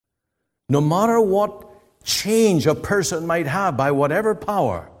No matter what change a person might have by whatever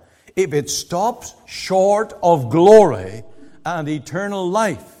power, if it stops short of glory and eternal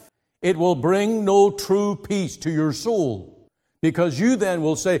life, it will bring no true peace to your soul, because you then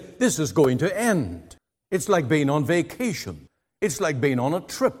will say, this is going to end. It's like being on vacation. It's like being on a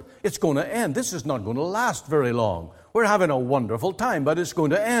trip. It's going to end. This is not going to last very long. We're having a wonderful time, but it's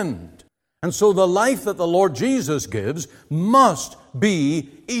going to end. And so the life that the Lord Jesus gives must be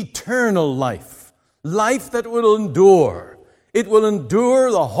eternal life. Life that will endure. It will endure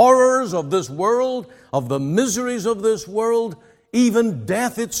the horrors of this world, of the miseries of this world, even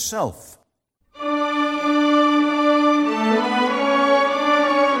death itself.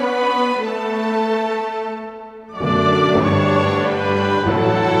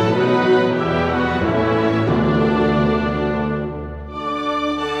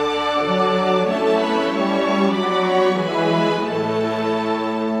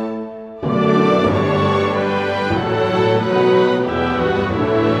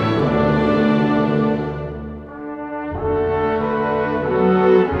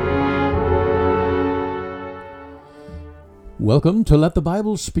 Welcome to Let the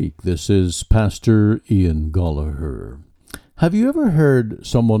Bible Speak. This is Pastor Ian Gallagher. Have you ever heard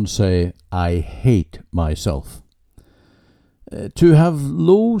someone say, I hate myself? To have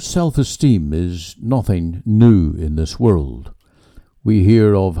low self-esteem is nothing new in this world. We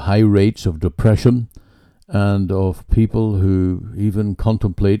hear of high rates of depression and of people who even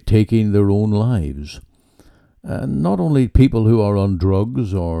contemplate taking their own lives. And not only people who are on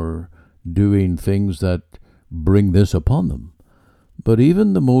drugs or doing things that bring this upon them, but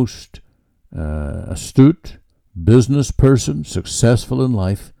even the most astute business person, successful in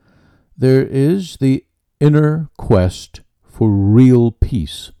life, there is the inner quest for real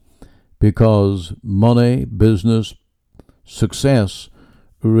peace, because money, business, success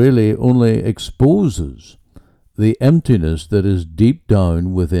really only exposes the emptiness that is deep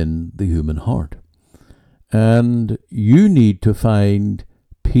down within the human heart. And you need to find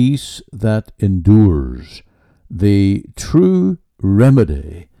peace that endures, the true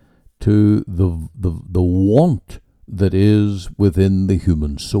remedy to the want that is within the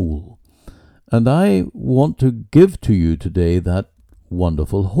human soul. And I want to give to you today that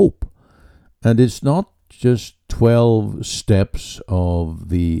wonderful hope. And it's not just 12 steps of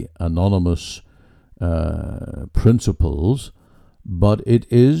the anonymous principles, but it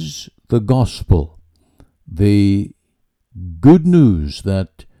is the gospel, the good news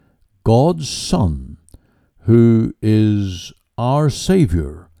that God's Son, who is our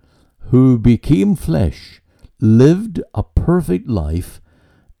Savior, who became flesh, lived a perfect life,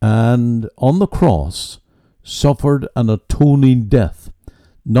 and on the cross suffered an atoning death,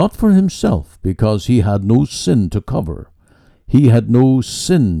 not for himself, because he had no sin to cover, he had no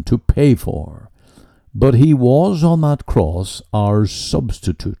sin to pay for, but he was on that cross our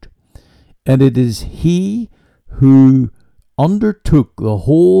substitute. And it is he who undertook the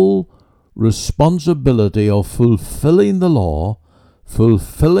whole responsibility of fulfilling the law,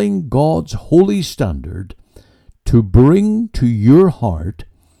 fulfilling God's holy standard, to bring to your heart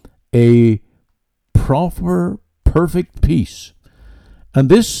a proper, perfect peace. And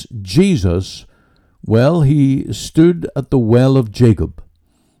this Jesus, well, he stood at the well of Jacob,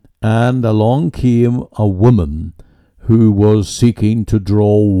 and along came a woman who was seeking to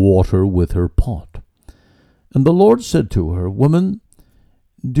draw water with her pot. And the Lord said to her, Woman,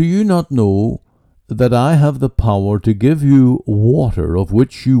 do you not know that I have the power to give you water of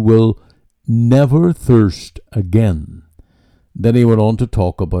which you will never thirst again? Then he went on to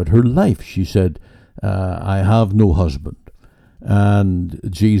talk about her life. She said, I have no husband. And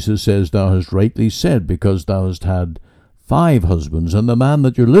Jesus says, Thou hast rightly said, because thou hast had 5 husbands, and the man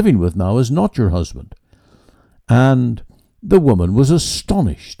that you're living with now is not your husband. And the woman was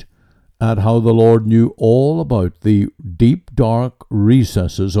astonished at how the Lord knew all about the deep, dark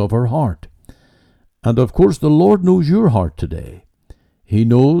recesses of her heart. And of course, the Lord knows your heart today. He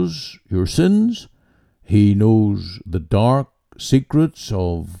knows your sins. He knows the dark secrets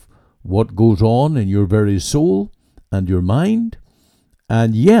of what goes on in your very soul and your mind.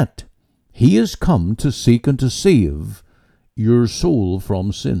 And yet, he has come to seek and to save your soul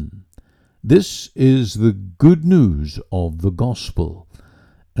from sin. This is the good news of the gospel.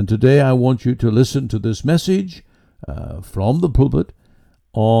 And today I want you to listen to this message from the pulpit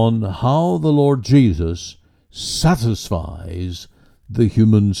on how the Lord Jesus satisfies the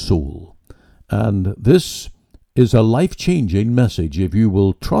human soul. And this is a life-changing message if you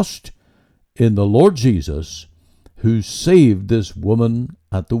will trust in the Lord Jesus, who saved this woman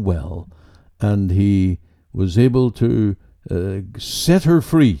at the well, and he was able to set her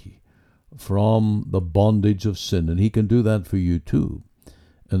free from the bondage of sin, and he can do that for you too.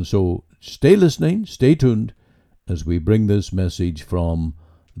 And so stay listening, stay tuned as we bring this message from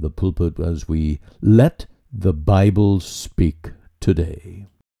the pulpit, as we let the Bible speak today.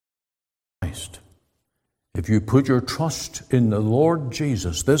 Christ. If you put your trust in the Lord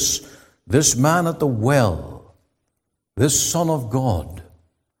Jesus, this man at the well, this Son of God,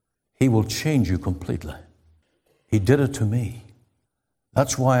 he will change you completely. He did it to me.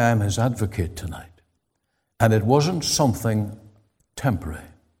 That's why I'm his advocate tonight. And it wasn't something temporary.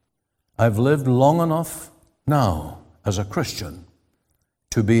 I've lived long enough now as a Christian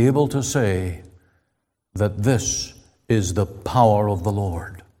to be able to say that this is the power of the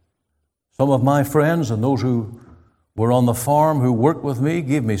Lord. Some of my friends and those who were on the farm who worked with me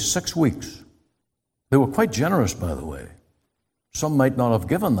gave me 6 weeks. They were quite generous, by the way. Some might not have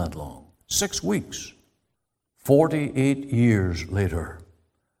given that long. 6 weeks. 48 years later,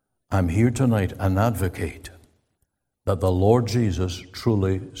 I'm here tonight an advocate that the Lord Jesus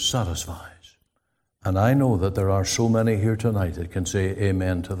truly satisfies. And I know that there are so many here tonight that can say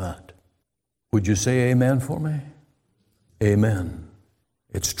amen to that. Would you say amen for me? Amen.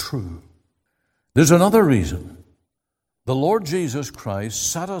 It's true. There's another reason. The Lord Jesus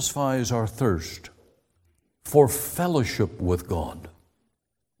Christ satisfies our thirst for fellowship with God.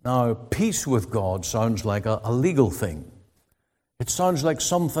 Now, peace with God sounds like a legal thing. It sounds like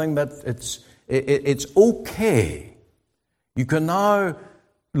something that it's okay. You can now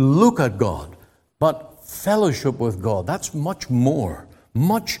look at God, but fellowship with God, that's much more,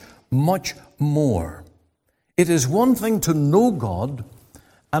 much, much more. It is one thing to know God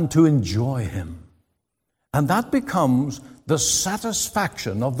and to enjoy Him. And that becomes the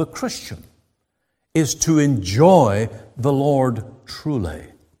satisfaction of the Christian, is to enjoy the Lord truly.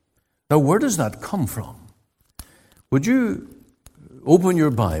 Now, where does that come from? Would you open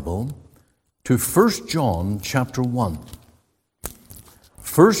your Bible to 1 John chapter 1.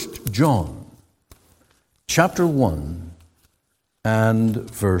 1 John chapter 1 and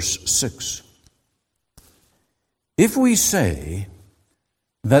verse 6. If we say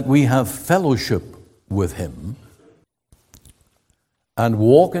that we have fellowship with Him and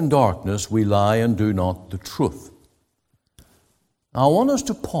walk in darkness, we lie and do not the truth. Now, I want us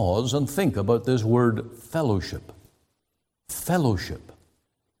to pause and think about this word fellowship. Fellowship.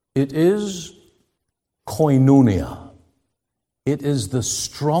 It is koinonia. It is the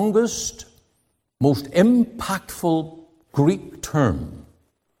strongest, most impactful Greek term.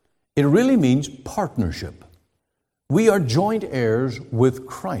 It really means partnership. We are joint heirs with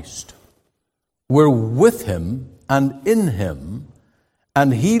Christ. We're with Him and in Him,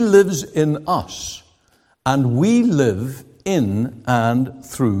 and He lives in us, and we live in and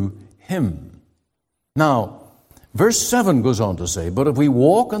through Him. Now, verse 7 goes on to say, but if we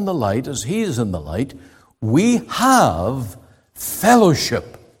walk in the light as He is in the light, we have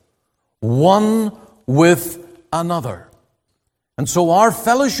fellowship one with another. And so our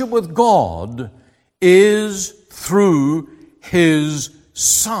fellowship with God is through His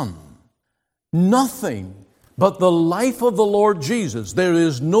Son. Nothing but the life of the Lord Jesus. There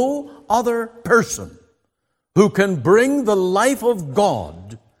is no other person who can bring the life of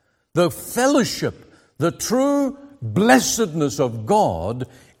God, the fellowship, the true blessedness of God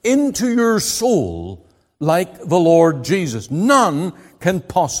into your soul like the Lord Jesus. None can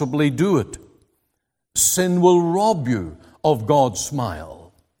possibly do it. Sin will rob you of God's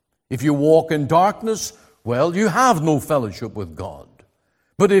smile. If you walk in darkness, well, you have no fellowship with God.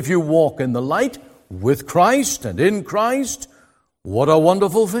 But if you walk in the light with Christ and in Christ, what a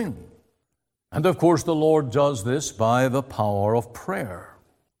wonderful thing. And of course, the Lord does this by the power of prayer.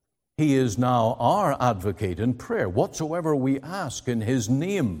 He is now our advocate in prayer. Whatsoever we ask in His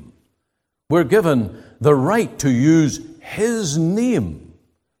name, we're given the right to use His name.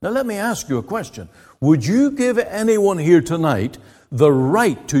 Now, let me ask you a question. Would you give anyone here tonight the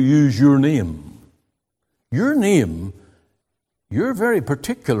right to use your name? Your name, you're very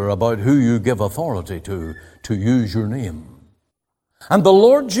particular about who you give authority to use your name. And the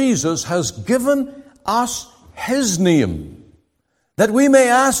Lord Jesus has given us His name, that we may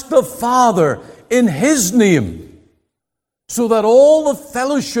ask the Father in His name, so that all the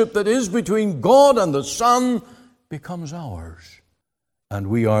fellowship that is between God and the Son becomes ours. And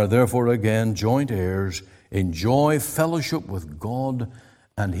we are therefore again joint heirs, enjoy fellowship with God,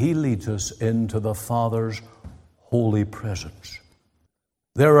 and He leads us into the Father's holy presence.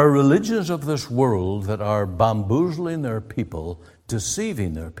 There are religions of this world that are bamboozling their people,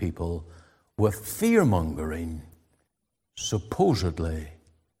 deceiving their people with fear-mongering, supposedly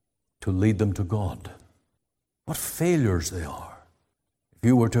to lead them to God. What failures they are. if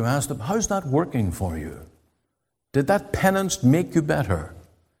you were to ask them, how's that working for you? Did that penance make you better?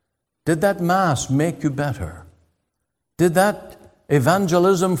 Did that Mass make you better? Did that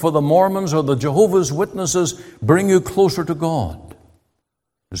evangelism for the Mormons or the Jehovah's Witnesses bring you closer to God?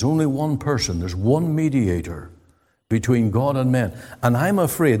 There's only one person, there's one mediator between God and men. And I'm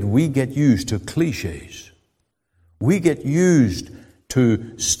afraid we get used to cliches. We get used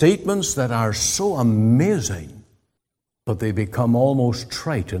to statements that are so amazing, but they become almost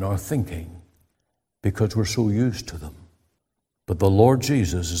trite in our thinking because we're so used to them. But the Lord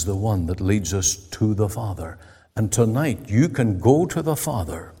Jesus is the one that leads us to the Father. And tonight you can go to the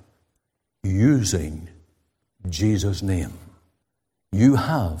Father using Jesus' name. You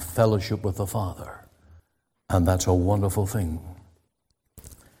have fellowship with the Father, and that's a wonderful thing.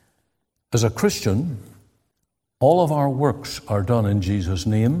 As a Christian, all of our works are done in Jesus'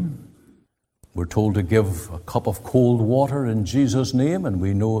 name. We're told to give a cup of cold water in Jesus' name, and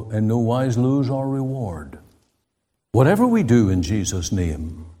we know in no wise lose our reward. Whatever we do in Jesus'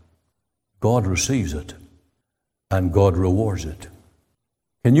 name, God receives it, and God rewards it.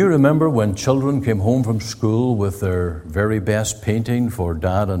 Can you remember when children came home from school with their very best painting for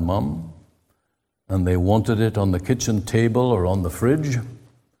Dad and Mum, and they wanted it on the kitchen table or on the fridge,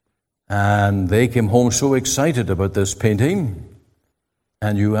 and they came home so excited about this painting,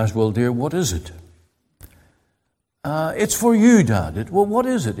 and you asked, well, dear, what is it? It's for you, Dad. Well, what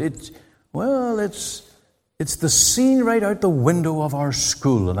is it? It's the scene right out the window of our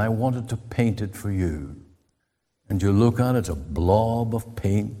school, and I wanted to paint it for you. And you look at it, it's a blob of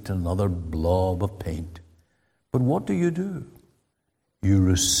paint, another blob of paint. But what do? You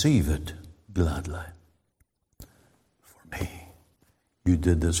receive it gladly. For me. You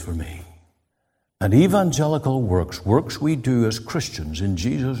did this for me. And evangelical works we do as Christians in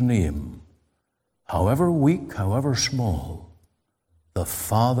Jesus' name, however weak, however small, the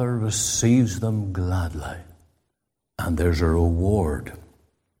Father receives them gladly. And there's a reward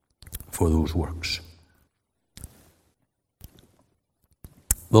for those works.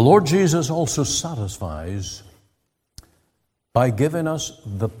 The Lord Jesus also satisfies by giving us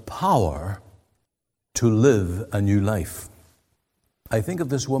the power to live a new life. I think of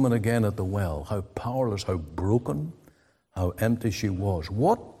this woman again at the well, how powerless, how broken, how empty she was.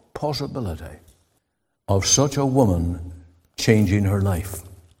 What possibility of such a woman changing her life?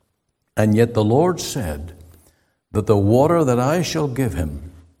 And yet the Lord said that the water that I shall give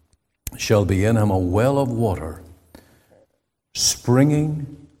him shall be in him a well of water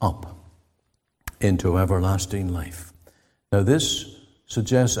springing up into everlasting life. Now this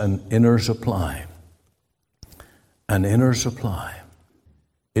suggests an inner supply. An inner supply.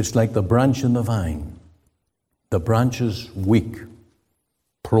 It's like the branch in the vine. The branch is weak,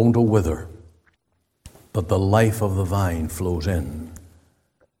 prone to wither, but the life of the vine flows in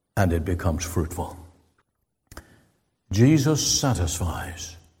and it becomes fruitful. Jesus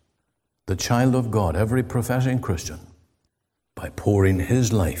satisfies the child of God, every professing Christian, by pouring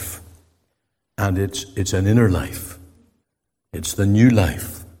his life. And it's an inner life. It's the new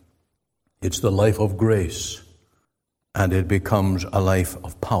life. It's the life of grace. And it becomes a life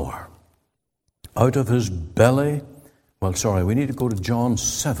of power. Out of his belly, we need to go to John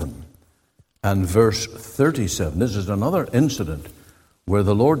 7 and verse 37. This is another incident where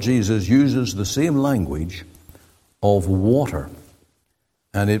the Lord Jesus uses the same language of water.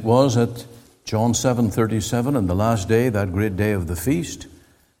 And it was at John 7:37, on the last day, that great day of the feast,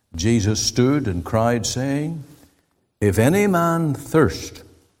 Jesus stood and cried, saying, if any man thirst,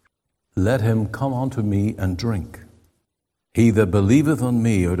 let him come unto me and drink. He that believeth on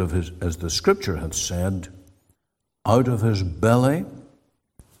me, out of his, as the Scripture hath said, out of his belly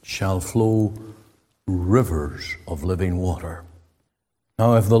shall flow rivers of living water.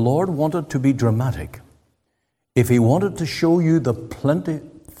 Now, if the Lord wanted to be dramatic, if he wanted to show you the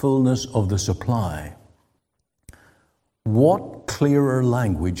plentifulness of the supply, what clearer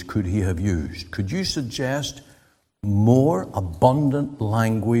language could he have used? Could you suggest more abundant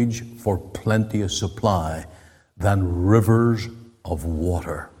language for plenteous supply than rivers of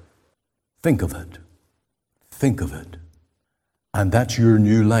water? Think of it. Think of it. And that's your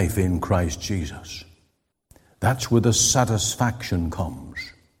new life in Christ Jesus. That's where the satisfaction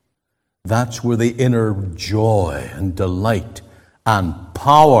comes. That's where the inner joy and delight and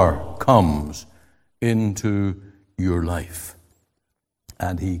power comes into your life.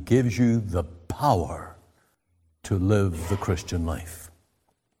 And he gives you the power to live the Christian life.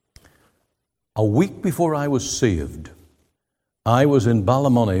 A week before I was saved, I was in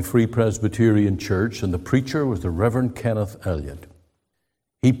Ballymoney Free Presbyterian Church, and the preacher was the Reverend Kenneth Elliott.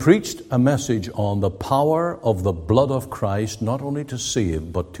 He preached a message on the power of the blood of Christ, not only to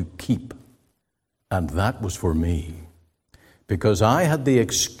save, but to keep. And that was for me, because I had the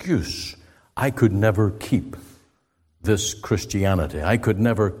excuse I could never keep this Christianity. I could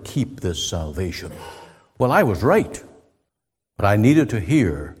never keep this salvation. Well, I was right, but I needed to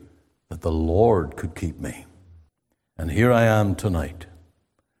hear that the Lord could keep me. And here I am tonight,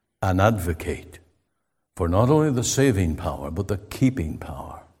 an advocate for not only the saving power, but the keeping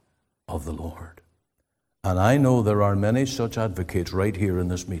power of the Lord. And I know there are many such advocates right here in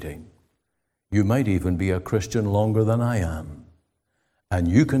this meeting. You might even be a Christian longer than I am. And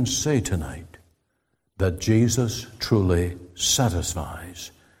you can say tonight that Jesus truly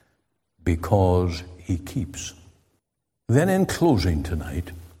satisfies because he keeps. Then in closing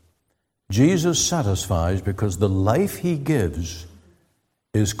tonight, Jesus satisfies because the life he gives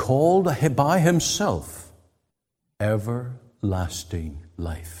is called by himself everlasting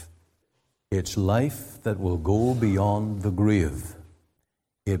life. It's life that will go beyond the grave.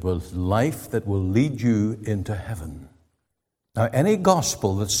 It was life that will lead you into heaven. Now, any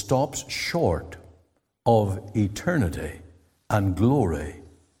gospel that stops short of eternity and glory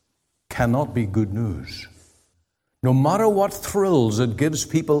cannot be good news. No matter what thrills it gives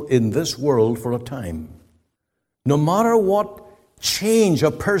people in this world for a time, no matter what change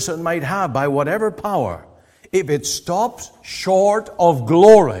a person might have by whatever power, if it stops short of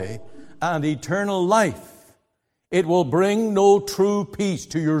glory and eternal life, it will bring no true peace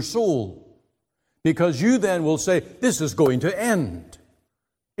to your soul, because you then will say, this is going to end.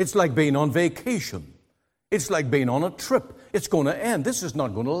 It's like being on vacation. It's like being on a trip. It's going to end. This is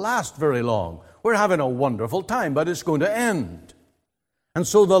not going to last very long. We're having a wonderful time, but it's going to end. And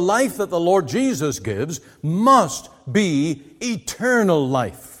so the life that the Lord Jesus gives must be eternal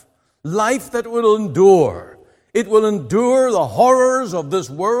life. Life that will endure. It will endure the horrors of this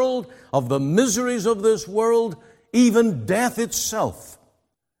world, of the miseries of this world, even death itself.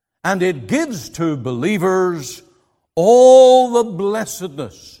 And it gives to believers all the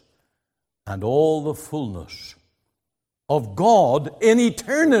blessedness and all the fullness of God in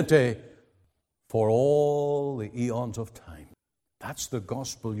eternity for all the eons of time. That's the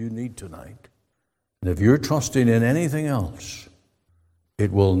gospel you need tonight. And if you're trusting in anything else,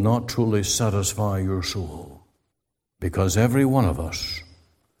 it will not truly satisfy your soul, because every one of us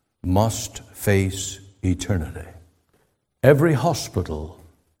must face eternity. Every hospital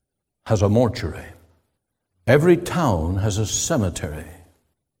has a mortuary. Every town has a cemetery.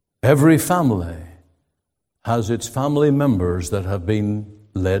 Every family has its family members that have been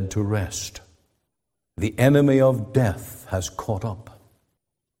laid to rest. The enemy of death has caught up.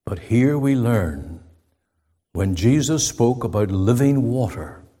 But here we learn, when Jesus spoke about living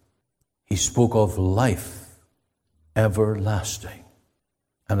water, he spoke of life everlasting.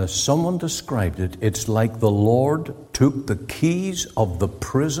 And as someone described it, it's like the Lord took the keys of the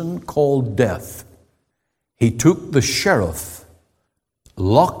prison called death. He took the sheriff,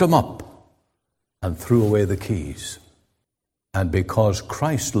 locked him up, and threw away the keys. And because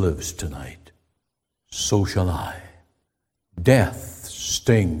Christ lives tonight, so shall I. Death's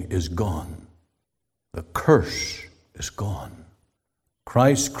sting is gone. The curse is gone.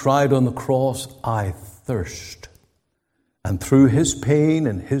 Christ cried on the cross, I thirst. And through his pain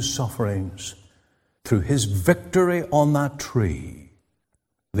and his sufferings, through his victory on that tree,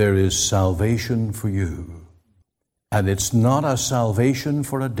 there is salvation for you. And it's not a salvation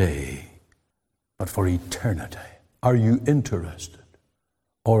for a day, but for eternity. Are you interested?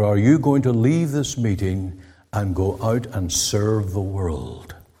 Or are you going to leave this meeting and go out and serve the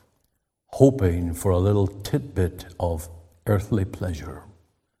world, hoping for a little tidbit of earthly pleasure?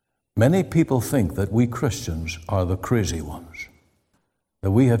 Many people think that we Christians are the crazy ones,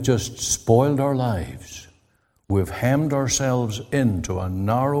 that we have just spoiled our lives. We've hemmed ourselves into a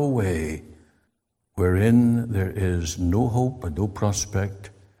narrow way wherein there is no hope and no prospect.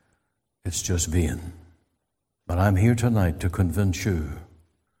 It's just vain. But I'm here tonight to convince you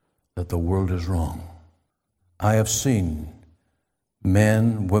that the world is wrong. I have seen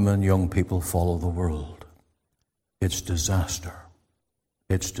men, women, young people follow the world. It's disaster.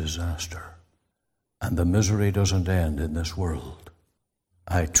 It's disaster. And the misery doesn't end in this world.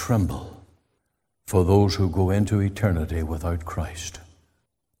 I tremble for those who go into eternity without Christ.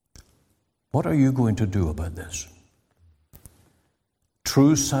 What are you going to do about this?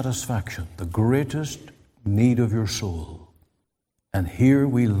 True satisfaction, the greatest need of your soul. And here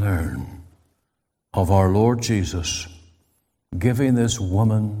we learn of our Lord Jesus giving this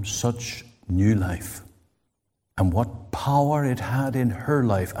woman such new life, and what power it had in her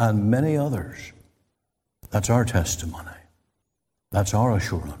life and many others. That's our testimony. That's our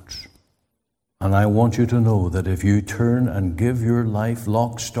assurance. And I want you to know that if you turn and give your life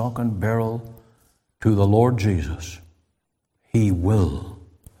lock, stock, and barrel to the Lord Jesus, He will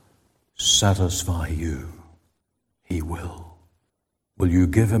satisfy you. He will. Will you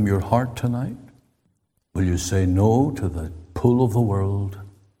give Him your heart tonight? Will you say no to the pull of the world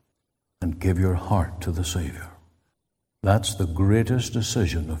and give your heart to the Savior? That's the greatest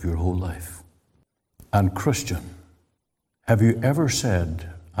decision of your whole life. And Christian, have you ever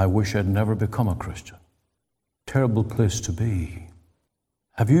said, I wish I'd never become a Christian? Terrible place to be.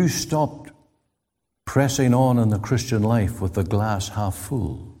 Have you stopped pressing on in the Christian life with the glass half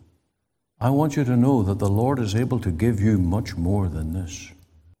full? I want you to know that the Lord is able to give you much more than this.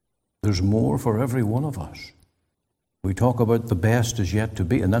 There's more for every one of us. We talk about the best is yet to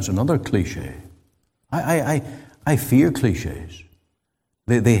be, and that's another cliche. I fear cliches.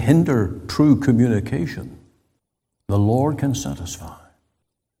 They hinder true communication. The Lord can satisfy.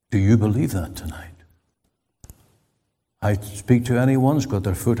 Do you believe that tonight? I speak to anyone who's got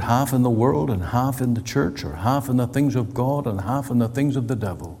their foot half in the world and half in the church, or half in the things of God and half in the things of the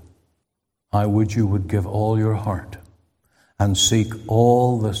devil. I would you would give all your heart and seek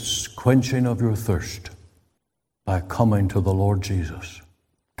all the quenching of your thirst by coming to the Lord Jesus,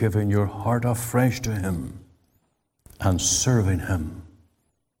 giving your heart afresh to Him and serving Him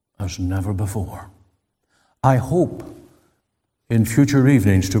as never before. I hope in future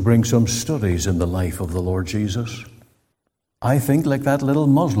evenings to bring some studies in the life of the Lord Jesus. I think like that little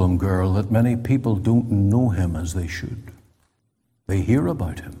Muslim girl that many people don't know Him as they should. They hear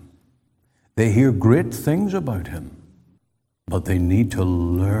about Him. They hear great things about Him. But they need to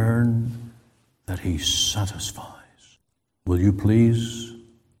learn that He satisfies. Will you please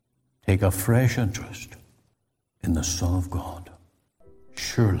take a fresh interest in the Son of God?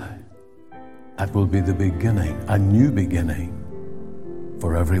 Surely that will be the beginning, a new beginning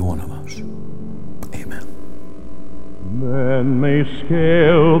for every one of us. Amen. Men may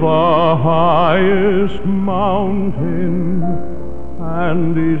scale the highest mountain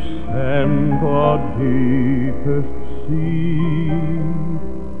and descend the deepest sea,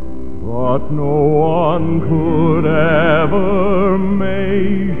 but no one could ever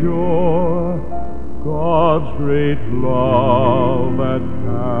measure God's great love at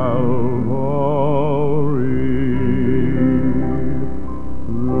Calvary.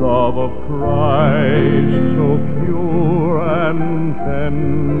 Love of Christ so pure and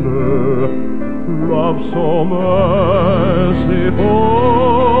tender, love so merciful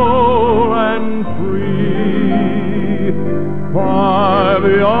and free, far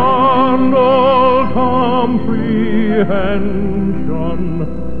beyond all comprehension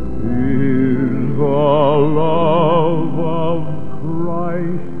is the love of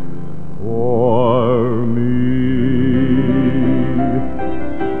Christ for me.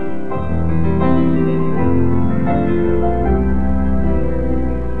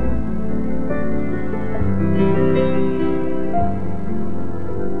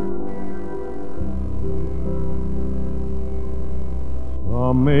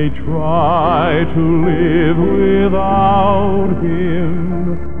 Some may try to live without Him,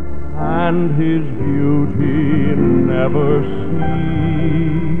 and His beauty never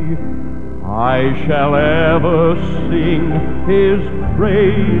see. I shall ever sing His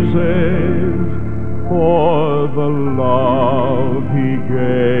praises for the love He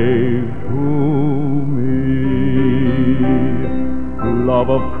gave to me. Love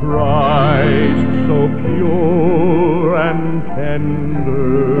of Christ so pure and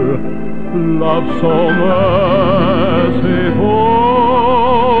tender, love so merciful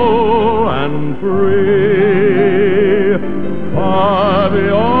and free, far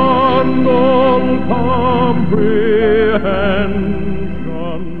beyond all comprehension.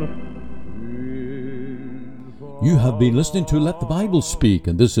 You have been listening to Let the Bible Speak,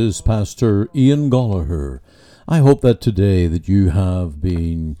 and this is Pastor Ian Gallagher. I hope that today that you have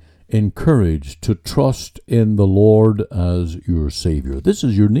been encouraged to trust in the Lord as your Savior. This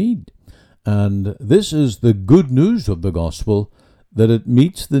is your need, and this is the good news of the gospel, that it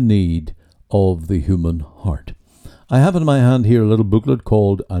meets the need of the human heart. I have in my hand here a little booklet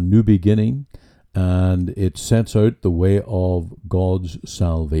called A New Beginning, and it sets out the way of God's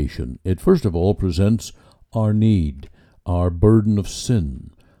salvation. It first of all presents our need, our burden of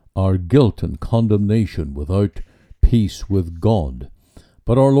sin, our guilt and condemnation without peace with God.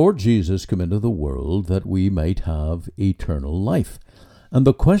 But our Lord Jesus came into the world that we might have eternal life. And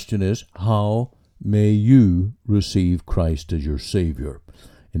the question is, how may you receive Christ as your Savior?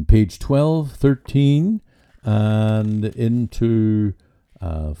 In page 12, 13, and into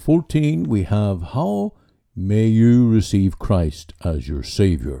 14, we have how may you receive Christ as your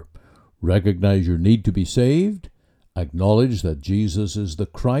Savior. Recognize your need to be saved. Acknowledge that Jesus is the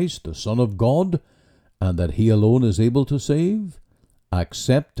Christ, the Son of God, and that He alone is able to save.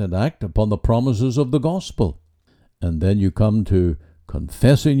 Accept and act upon the promises of the gospel. And then you come to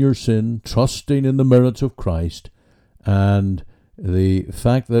confessing your sin, trusting in the merits of Christ, and the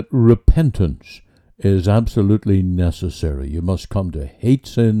fact that repentance is absolutely necessary. You must come to hate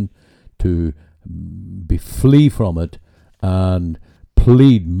sin, to flee from it, and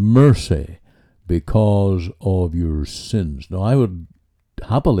plead mercy because of your sins. Now, I would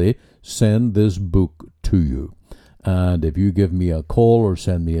happily send this book to you. And if you give me a call or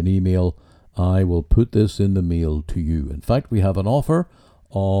send me an email, I will put this in the mail to you. In fact, we have an offer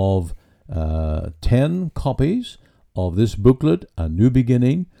of 10 copies of this booklet, A New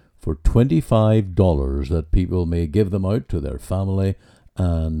Beginning, for $25, that people may give them out to their family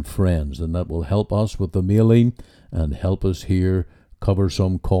and friends. And that will help us with the mailing and help us here cover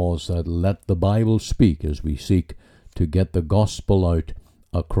some cause that Let the Bible Speak as we seek to get the gospel out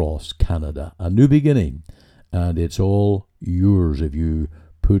across Canada. A New Beginning. And it's all yours if you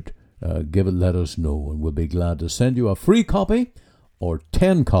let us know, and we'll be glad to send you a free copy or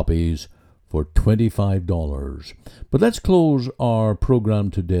 10 copies for $25. But let's close our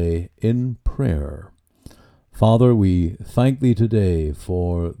program today in prayer. Father, we thank Thee today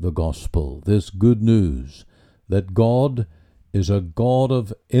for the gospel, this good news that God is a God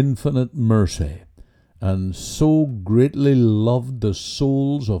of infinite mercy and so greatly loved the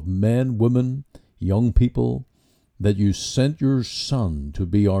souls of men, women, young people, that You sent Your Son to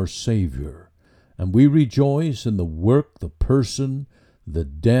be our Savior. And we rejoice in the work, the person, the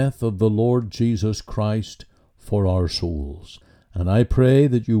death of the Lord Jesus Christ for our souls. And I pray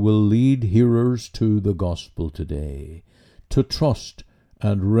that You will lead hearers to the gospel today, to trust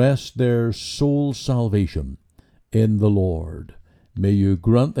and rest their soul salvation in the Lord. May You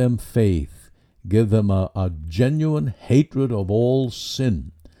grant them faith, give them a genuine hatred of all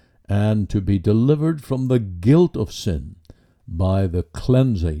sin, and to be delivered from the guilt of sin by the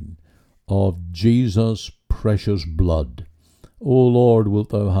cleansing of Jesus' precious blood. O Lord,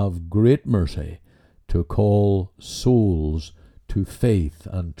 wilt Thou have great mercy to call souls to faith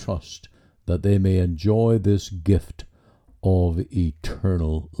and trust, that they may enjoy this gift of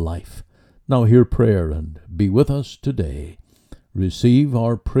eternal life. Now hear prayer and be with us today. Receive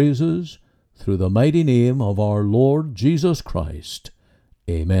our praises through the mighty name of our Lord Jesus Christ.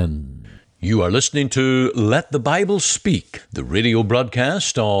 Amen. You are listening to Let the Bible Speak, the radio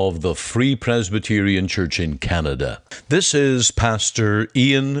broadcast of the Free Presbyterian Church in Canada. This is Pastor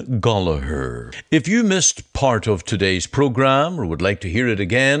Ian Gollaher. If you missed part of today's program or would like to hear it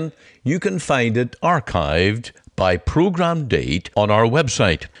again, you can find it archived by program date on our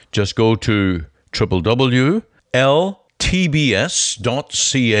website. Just go to www.ltbs.ca,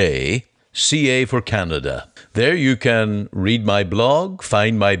 CA for Canada. There you can read my blog,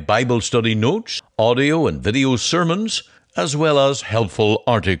 find my Bible study notes, audio and video sermons, as well as helpful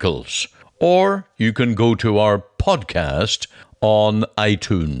articles. Or you can go to our podcast on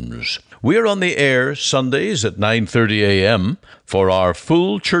iTunes. We're on the air Sundays at 9:30 a.m. for our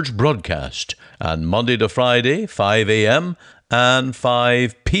full church broadcast, and Monday to Friday, 5 a.m. and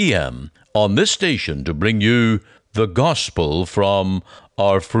 5 p.m. on this station to bring you the gospel from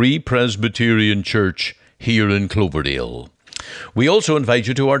our Free Presbyterian Church here in Cloverdale. We also invite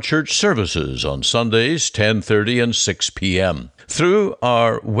you to our church services on Sundays, 10:30 and 6 p.m. Through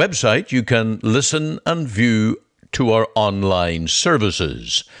our website, you can listen and view to our online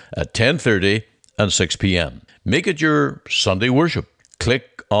services at 10:30 and 6 p.m. Make it your Sunday worship.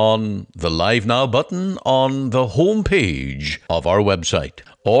 Click on the Live Now button on the home page of our website.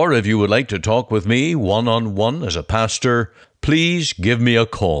 Or if you would like to talk with me one-on-one as a pastor, please give me a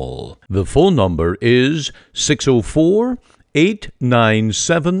call. The phone number is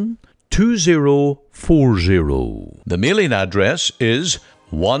 604-897-2040. The mailing address is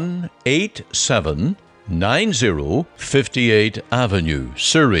 18790 58th Avenue,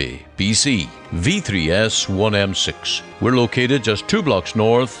 Surrey, BC, V3S1M6. We're located just 2 blocks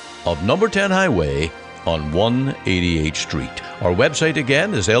north of number 10 Highway on 188th Street. Our website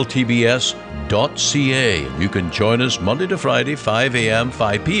again is ltbs.ca. You can join us Monday to Friday, 5 a.m.,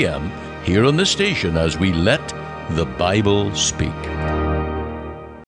 5 p.m. here on the station as we let the Bible speak.